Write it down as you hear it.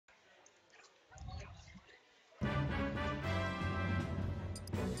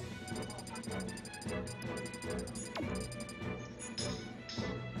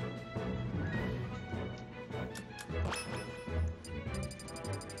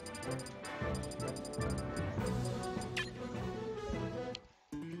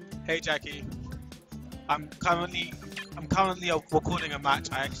Hey Jackie, I'm currently recording a match.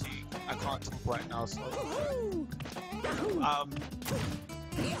 I can't talk right now, so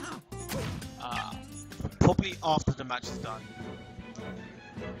probably after the match is done.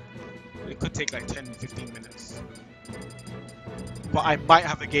 It could take like 10-15 minutes, but I might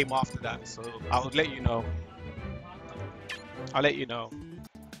have a game after that, so I'll let you know.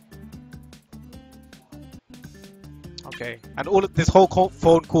 Okay, and all of this whole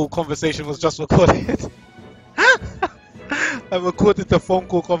phone call conversation was just recorded. I recorded the phone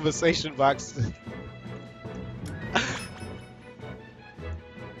call conversation by accident.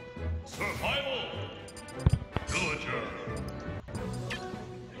 Survival! Villager!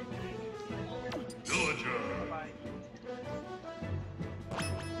 Villager!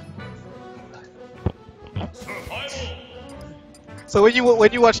 Survival! So when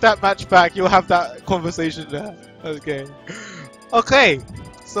you watch that match back, you'll have that conversation there. Okay. Okay.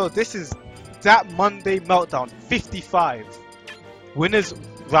 So this is that Monday Meltdown 55. Winners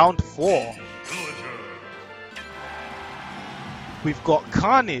round 4. We've got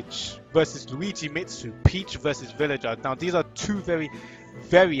Khanage versus Luigimitsu, Peach versus Villager. Now these are two very,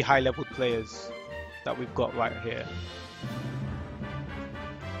 very high level players that we've got right here.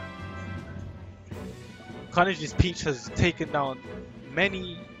 Khanage's Peach has taken down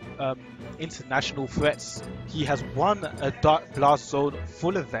many international threats. He has won a Dark Blast Zone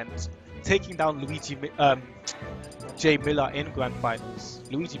full event, taking down J Miller in Grand Finals.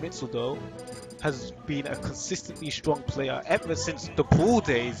 Luigimitsu though has been a consistently strong player ever since the Brawl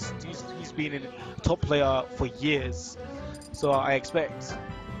days. He's been a top player for years, so I expect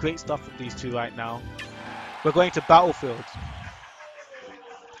great stuff from these two right now. We're going to Battlefield.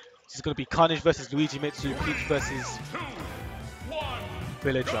 This is going to be Khanage versus Luigimitsu, Peach versus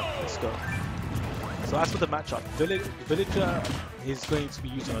Villager. Let's go. So as for the matchup, Villager is going to be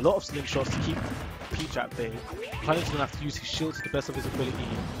using a lot of slingshots to keep Peach at bay. Khanage is going to have to use his shield to the best of his ability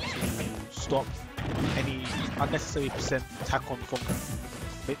to stop any unnecessary percent attack on from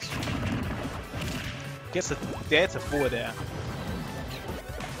Mitsu. Gets a dare to forward there.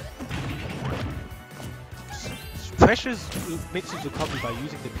 Pressures Mitsu's recovery by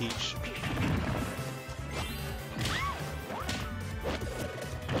using the Peach.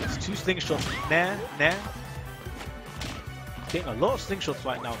 It's two slingshots. Nair. Getting a lot of slingshots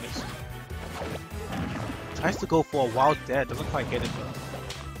right now, Mitsu. Tries to go for a wild dare, doesn't quite get it though.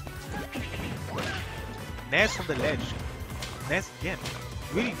 Nair's from the ledge. Nair's again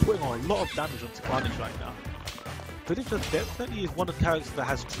really putting on a lot of damage onto Khanage right now. Villager definitely is one of the characters that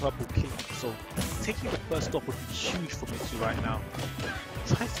has trouble killing, so taking the first stop would be huge for Mitsu right now.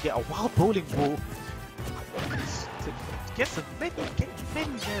 Tries to get a wild bowling ball. Gets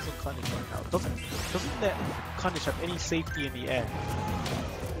many nairs on Khanage right now. Doesn't let Khanage have any safety in the air.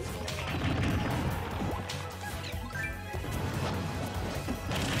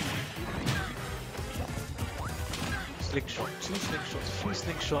 Slingshot, two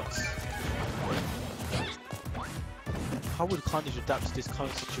slingshots. How would Khanage adapt to this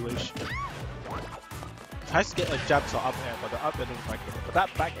current situation? Tries to get a jab to up air, but the up air doesn't quite get it. But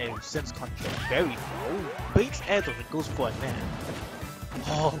that back air sends Khanage very low. Oh, baits air though and goes for a nair.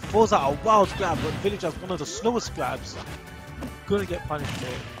 Oh, falls out a wild grab, but Villager has one of the slowest grabs. Gonna get punished for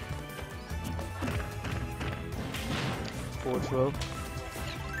it. Forward throw.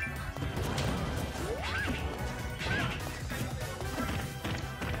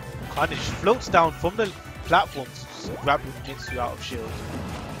 Khanage floats down from the platform to grab Mitsu out of shield.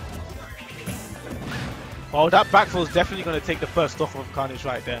 Oh, that back throw is definitely going to take the first off of Khanage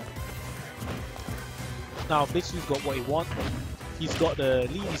right there. Now Mitsu's got what he wants. He's got the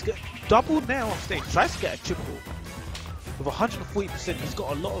lead. He's got double nair off stage. Tries to get a triple. With 140%, he's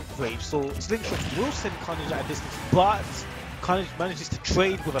got a lot of range. So slingshots will send Khanage at a distance, but Khanage manages to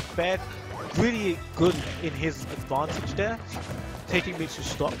trade with a fair, really good in his advantage there, taking Mitsu's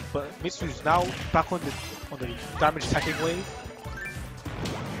stop. But Mitsu's now back on the damage attacking wave.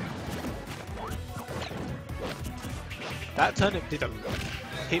 That turnip did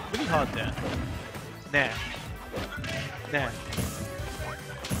hit really hard there. Nair.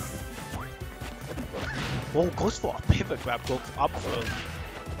 Oh, goes for a pivot grab, goes up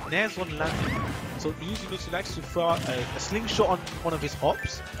throw. Nair's one landing. So Luigimitsu likes to throw out a slingshot on one of his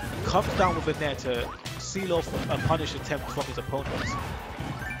hops, comes down with a nair to seal off a punish attempt from his opponents.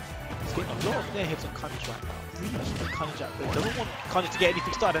 He's getting a lot of nair hits on Khanage right now. really keep Khanage at bay. Doesn't want Khanage to get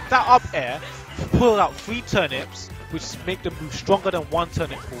anything started. And that up air pull out 3 turnips, which make them move stronger than 1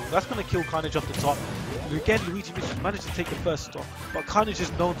 turnip pull. That's going to kill Khanage off the top. Again, Luigimitsu managed to take the first stock, but Khanage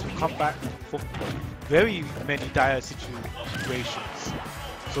is known to come back from very many dire situations.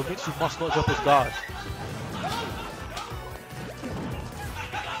 So Mitsu must not drop his guard.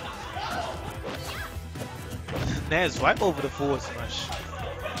 Nair's right over the forward smash.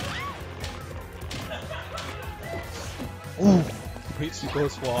 Ooh, Mitsu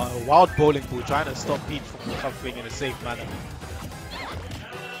goes for a wild bowling ball, trying to stop Peach from recovering in a safe manner.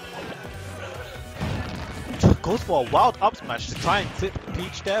 Goes for a wild up smash to try and clip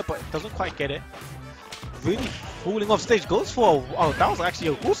Peach there, but doesn't quite get it. Really falling off stage. Goes for a, oh, that was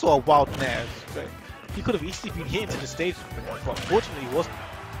actually also a wild Nair. He could have easily been hit into the stage, but unfortunately he wasn't.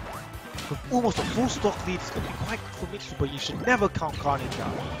 With almost a full stock lead, it's going to be quite good for Mitsu, but you should never count Khanage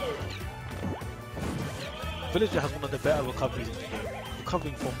out. Villager has one of the better recoveries in the game,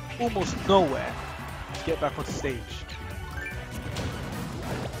 recovering from almost nowhere to get back on stage.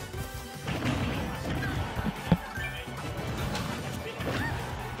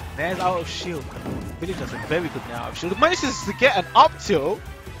 Nair's out of shield. Villager's a very good Nair out of shield. Manages to get an up tilt.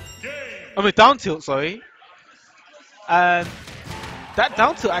 I mean down tilt, sorry. And that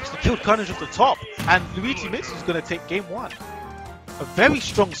down tilt actually killed Khanage off the top. And Luigimitsu is going to take game 1. A very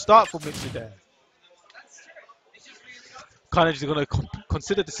strong start for Mitsu there. Khanage is going to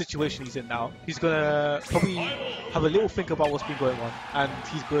consider the situation he's in now. He's going to probably have a little think about what's been going on. And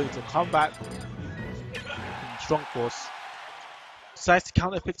he's going to come back in strong force. Decides to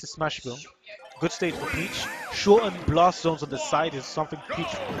counter pick to smash bill. Good stage for Peach. Shortened blast zones on the side is something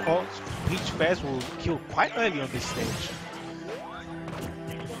Peach Fairs will kill quite early on this stage.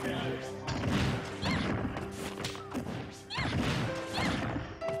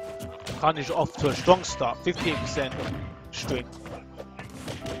 Khanage off to a strong start, 58% string.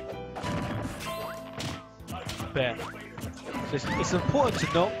 Bear. So it's important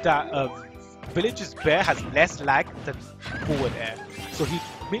to note that Village's Bear has less lag than forward air. So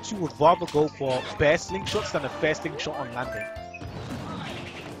Mitsu would rather go for Bear slingshots than a fair slingshot on landing.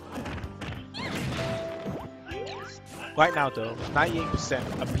 Right now though,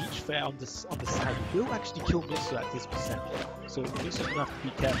 98%, a Peach Fair on the side will actually kill Mitsu at this percent. So Mitsu's gonna have to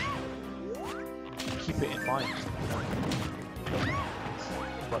be careful. Keep it in mind.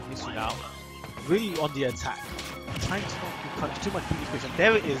 But Mitsu now, really on the attack. Trying to not cut too much Peach space. And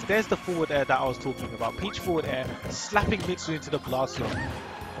there it is, there's the forward air that I was talking about. Peach forward air, slapping Mitsu into the blast zone.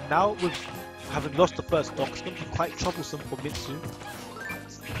 And now with having lost the first stock, it's going to be quite troublesome for Mitsu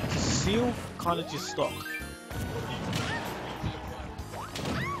to seal Khanage's stock.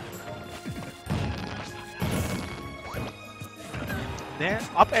 There,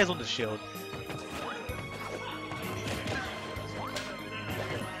 up airs on the shield.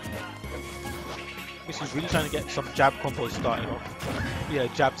 Mitsu's really trying to get some jab combos started off. Yeah,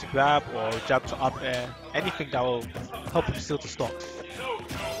 jab to grab or jab to up air. Anything that will help him seal the stock.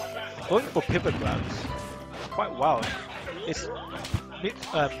 Going for pivot grabs. Quite wild. It's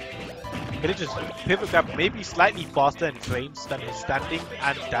Village's pivot grab may be slightly faster in frames than his standing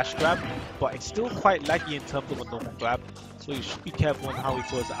and dash grab, but it's still quite laggy in terms of a normal grab, so you should be careful on how he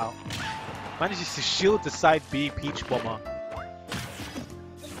throws it out. Manages to shield the side B Peach Bomber.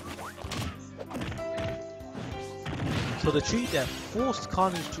 So the tree there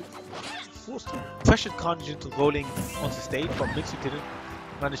pressured Khanage into rolling onto stage, but Mitsu didn't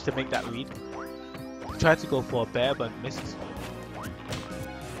manage to make that read. Tried to go for a bear but missed.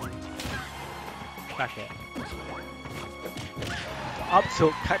 Back air. The up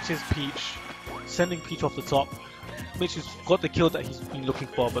tilt catches Peach, sending Peach off the top. Mitsu's got the kill that he's been looking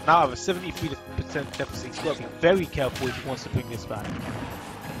for, but now with a 73% deficit, he's got to be very careful if he wants to bring this back.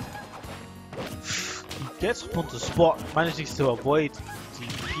 Gets up onto the spot, manages to avoid the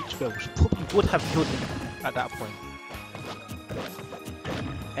Peach Fair, which probably would have killed him at that point.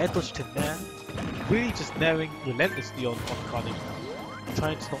 Air dodge to Nair, really just nairing relentlessly on Khanage now.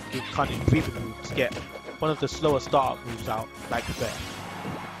 Trying to not give Khanage breathing room to get one of the slower startup moves out, like Bear.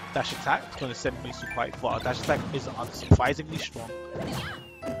 Dash attack is going to send Mitsu quite far. Dash attack is unsurprisingly strong.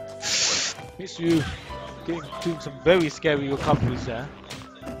 Mitsu doing some very scary recoveries there.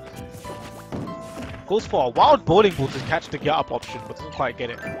 Goes for a wild bowling ball to catch the get up option, but doesn't quite get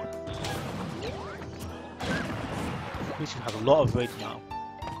it. Mitsu has a lot of rage now.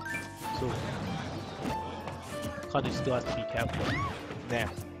 So Khanage still has to be careful. There.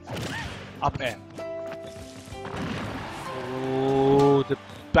 Up air. Oh, the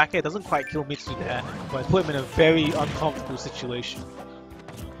back air doesn't quite kill Mitsu there, but it's put him in a very uncomfortable situation.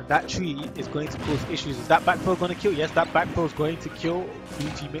 And that tree is going to cause issues. Is that back throw going to kill? Yes, that back throw is going to kill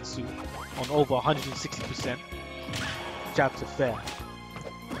Luigimitsu on over 160%. Jab to fair.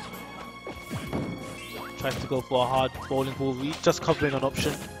 Tries to go for a hard bowling ball read, just covering an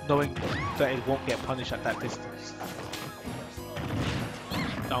option, knowing that it won't get punished at that distance.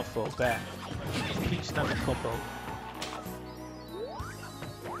 Down throw, back. Peach standard combo.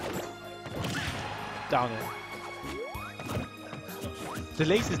 Down air. The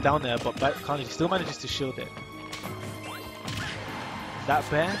lace is down there, but Khanage still manages to shield it. That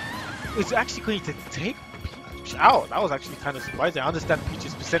bear is actually going to take Peach out. That was actually kind of surprising. I understand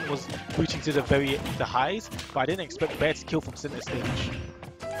Peach's percent was reaching to the highs, but I didn't expect Bear to kill from center stage.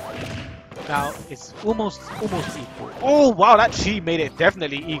 Now it's almost equal. Oh wow, that tree made it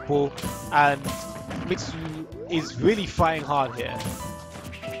definitely equal, and Mitsu is really fighting hard here.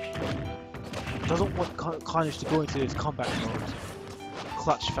 Doesn't want Khanage to go into his comeback mode.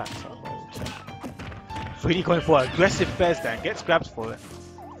 Clutch factor. Really going for aggressive fair stand, gets grabbed for it.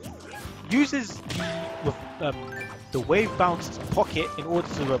 Uses the wave bounced pocket in order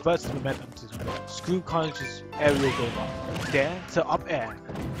to reverse the momentum to screw Khanage's aerial game up. There to up air.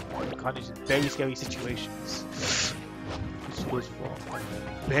 Khanage in very scary situations. Which goes for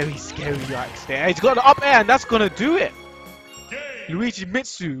very scary yikes there. He's got an up air and that's gonna do it!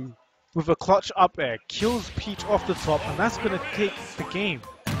 Luigimitsu with a clutch up air kills Peach off the top, and that's gonna take the game.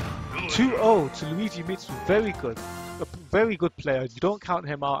 2-0 to Luigimitsu, very good. A very good player, you don't count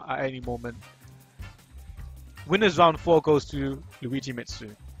him out at any moment. Winners round 4 goes to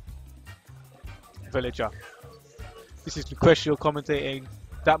Luigimitsu. Villager. This is Lucretio commentating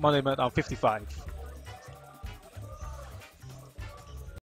that Monday Meltdown 55.